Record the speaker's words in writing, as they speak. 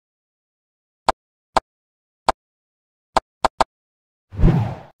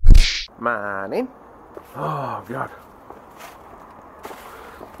Morning. Oh god.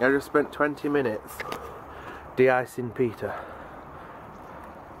 I just spent 20 minutes de-icing Peter.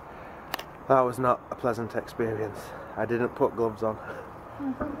 That was not a pleasant experience. I didn't put gloves on.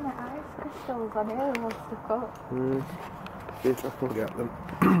 I'm looking at ice crystals on here all stuck up. See if I can get them.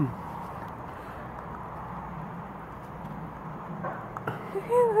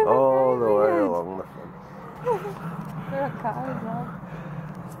 All the way along the fence. They're a car as well.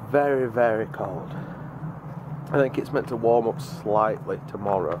 It's very, very cold. I think it's meant to warm up slightly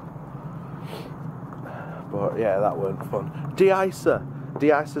tomorrow. But yeah, that weren't fun. De-icer.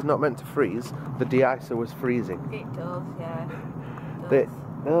 De-icer's not meant to freeze. The de-icer was freezing. It does, yeah. It does.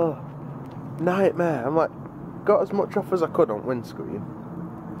 Oh, nightmare. I'm like, got as much off as I could on windscreen.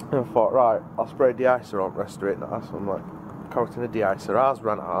 And I thought, right, I'll spray de-icer on, rest of it now. So I'm like, coating a de-icer. Ours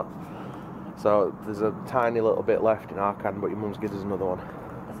ran out. So there's a tiny little bit left in our can, but your mum's gives us another one.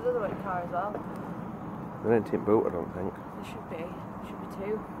 There's another one in the car as well. They didn't in boot, I don't think. There should be. Should be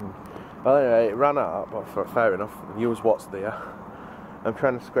two. Well, anyway, it ran out, but fair enough. Use what's there. I'm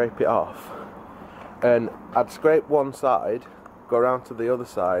trying to scrape it off. And I'd scrape one side, go around to the other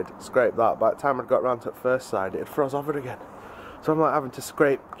side, scrape that. By the time I'd got around to the first side, it had froze over again. So I'm like having to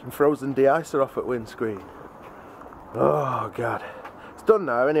scrape frozen de-icer off at windscreen. Oh, God. It's done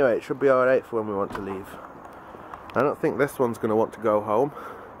now, anyway. It should be alright for when we want to leave. I don't think this one's going to want to go home.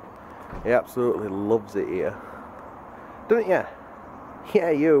 He absolutely loves it here. Don't ya?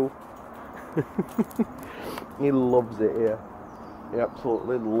 Yeah, you. He loves it here. He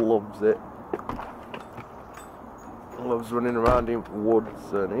absolutely loves it. He loves running around in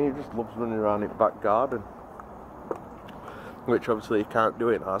woods, and he just loves running around in back garden. Which obviously you can't do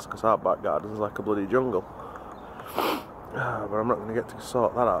in ours, because our back garden's like a bloody jungle. But I'm not going to get to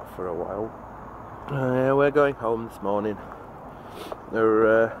sort that out for a while. Yeah, we're going home this morning.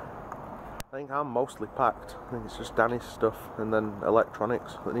 I think I'm mostly packed. I think it's just Danny's stuff and then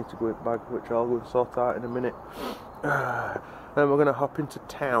electronics that need to go in the bag, which I'll go and sort out in a minute. Then we're going to hop into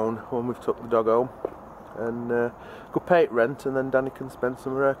town when we've took the dog home and go pay rent, and then Danny can spend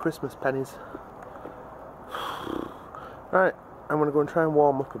some of her Christmas pennies. Right, I'm going to go and try and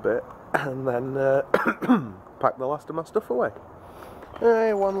warm up a bit and then pack the last of my stuff away.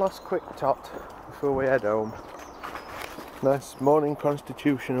 One last quick tot before we head home. Nice morning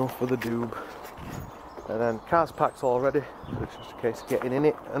constitutional for the doob. And then car's packed already, so it's just a case of getting in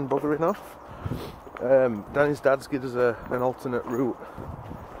it and buggering off. Danny's dad's given us an alternate route.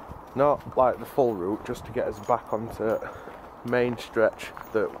 Not like the full route, just to get us back onto the main stretch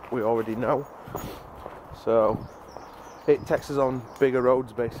that we already know. So it takes us on bigger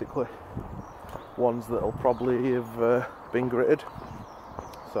roads basically. Ones that'll probably have been gritted.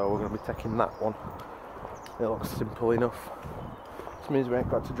 So we're going to be taking that one. It looks simple enough. This means we ain't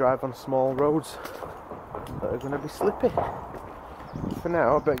got to drive on small roads that are going to be slippy. For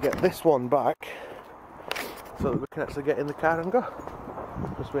now, I better get this one back so that we can actually get in the car and go.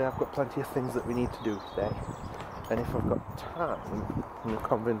 Because we have got plenty of things that we need to do today. And if I've got time, I'm going to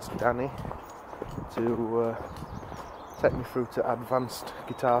convince Danny to take me through to Advanced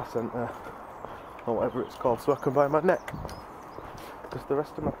Guitar Centre or whatever it's called, so I can buy my neck. Because the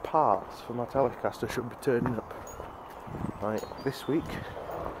rest of my parts for my Telecaster should be turning up like this week,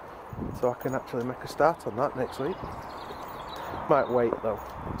 so I can actually make a start on that next week. Might wait though,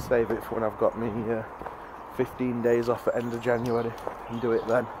 save it for when I've got me 15 days off at end of January and do it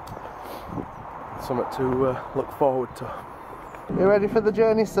then. Something to look forward to. You ready for the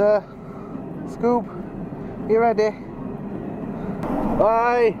journey, sir? Scoob, you ready?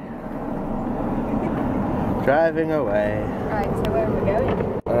 Bye! Driving away. Right, so where are we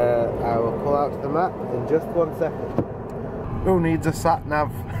going? I will pull out the map in just 1 second. Who needs a sat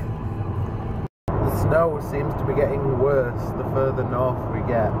nav? The snow seems to be getting worse the further north we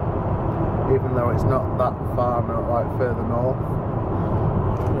get, even though it's not that far, not like further north.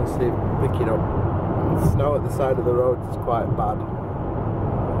 Let's see, pick it up. The snow at the side of the road is quite bad.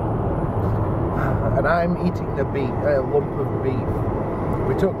 And I'm eating a lump of beef.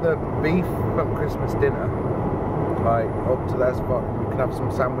 We took the beef from Christmas dinner, like up to there, spot we can have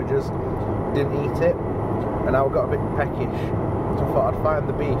some sandwiches. Didn't eat it, and I got a bit peckish, so I thought I'd find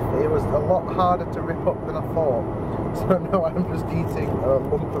the beef. It was a lot harder to rip up than I thought, so now I'm just eating a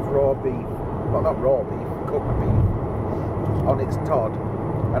lump of raw beef, well not raw beef, cooked beef, on its tod,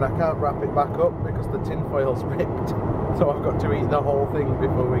 and I can't wrap it back up because the tin foil's ripped, so I've got to eat the whole thing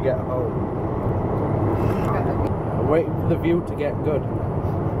before we get home. I'm waiting for the view to get good.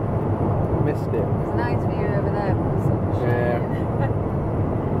 Missed it. It's a nice view over there. Yeah.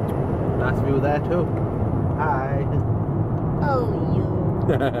 Nice view there too. Hi. Oh, you.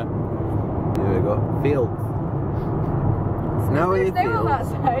 Here we go. Fields. Snowy There's snow on that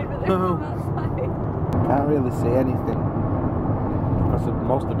fields. side, but there's on that side. Can't really see anything.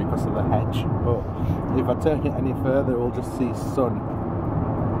 Mostly because of the hedge. But if I turn it any further, we'll just see sun.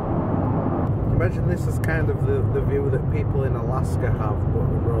 Imagine this is kind of the view that people in Alaska have, but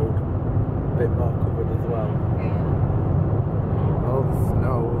the road a bit more covered as well. Yeah. All the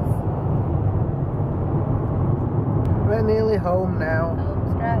snows. We're nearly home now. Home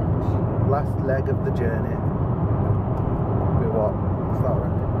stretch. Last leg of the journey. We're what? What's that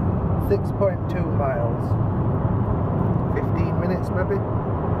right? 6.2 miles. 15 minutes maybe?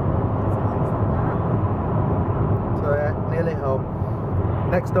 So yeah, nearly home.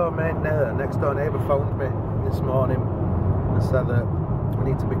 Next door neighbour phoned me this morning and said that we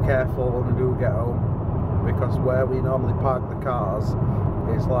need to be careful when we do get home, because where we normally park the cars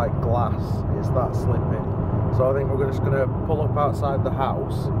it's like glass, it's that slippy. So I think we're just going to pull up outside the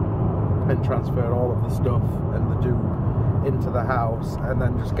house and transfer all of the stuff and the dune into the house and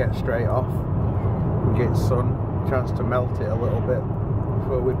then just get straight off and get sun, chance to melt it a little bit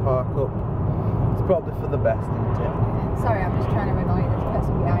before we park up. It's probably for the best, isn't it? Sorry, I'm just trying to annoy this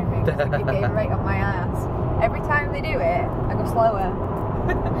person behind me because they keep getting right up my ass. Every time they do it, I go slower.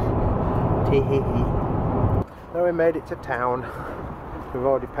 Now we made it to town. We've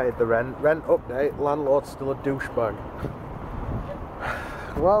already paid the rent. Rent update, landlord's still a douchebag.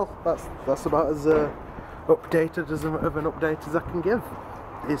 Well, that's about as updated of an update as I can give.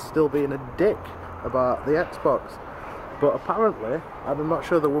 He's still being a dick about the Xbox. But apparently, I'm not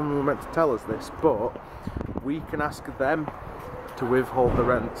sure the woman was meant to tell us this, but we can ask them to withhold the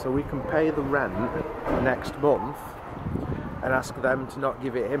rent. So we can pay the rent next month and ask them to not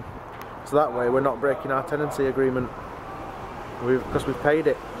give it him. So that way we're not breaking our tenancy agreement. Because we've paid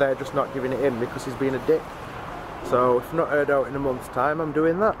it, they're just not giving it in because he's being a dick. So if not heard out in a month's time, I'm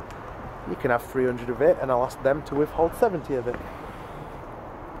doing that. You can have 300 of it and I'll ask them to withhold 70 of it.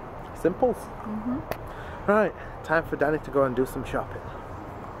 Simples. Right, time for Danny to go and do some shopping.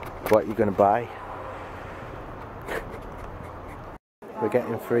 What are you going to buy? We're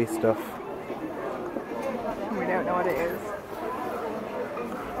getting free stuff. We don't know what it is.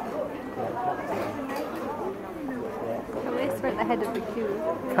 At least we're at the head of the queue.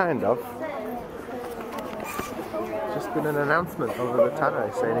 Kind of. Just been an announcement over the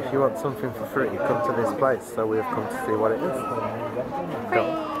tannoy saying if you want something for free, come to this place. So we've come to see what it is.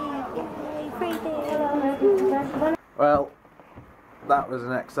 Well, that was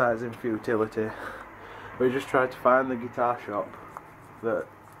an exercise in futility. We just tried to find the guitar shop that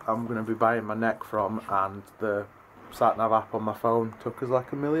I'm going to be buying my neck from, and the sat-nav app on my phone took us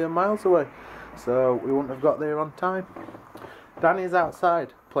like a million miles away, so we wouldn't have got there on time. Danny's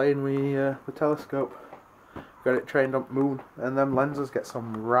outside playing with the telescope. Got it trained on moon, and them lenses get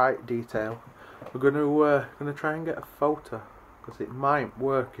some right detail. We're gonna try and get a photo because it might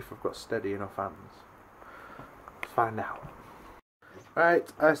work if I've got steady enough hands. Let's find out.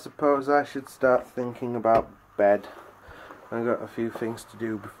 Right, I suppose I should start thinking about bed. I've got a few things to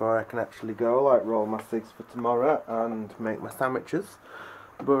do before I can actually go, like roll my cigs for tomorrow and make my sandwiches.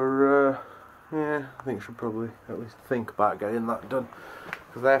 But yeah, I think I should probably at least think about getting that done,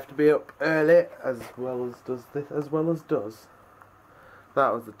 because I have to be up early as well as does.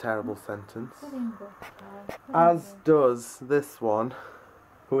 That was a terrible sentence. As does this one,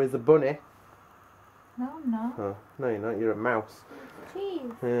 who is a bunny. No, I'm not. Oh, no, you're not. You're a mouse.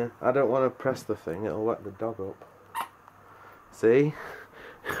 Cheese. Yeah, I don't want to press the thing. It'll wet the dog up. See?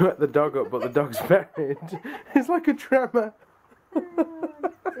 Wet the dog up, but the dog's buried. It's like a tremor.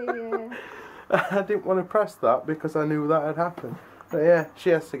 Dear. I didn't want to press that because I knew that had happened. But yeah, she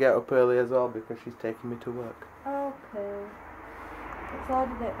has to get up early as well because she's taking me to work. Okay. It's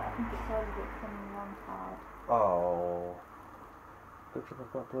ordered it, but I think it's ordered it from the wrong card. Oh. Look if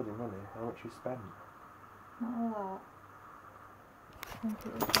I've got bloody money. How much you spent? Not a lot. I think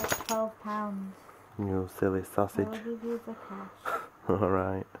it was like £12. You silly sausage. I'll give you the cash.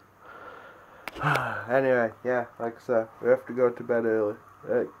 Alright. Anyway, yeah, like I said, we have to go to bed early.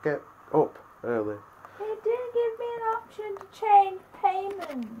 Get up early. They didn't give me an option to change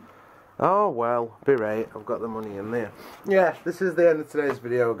payment. Oh well, be right, I've got the money in there. Yeah, this is the end of today's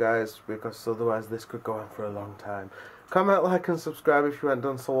video, guys, because otherwise this could go on for a long time. Comment, like and subscribe if you haven't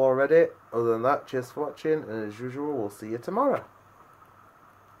done so already. Other than that, cheers for watching, and as usual, we'll see you tomorrow.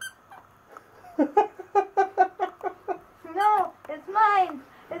 No, it's mine.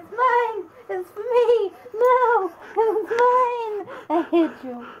 It's mine. It's for me. No, it's mine. I hate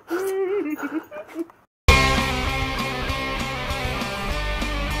you.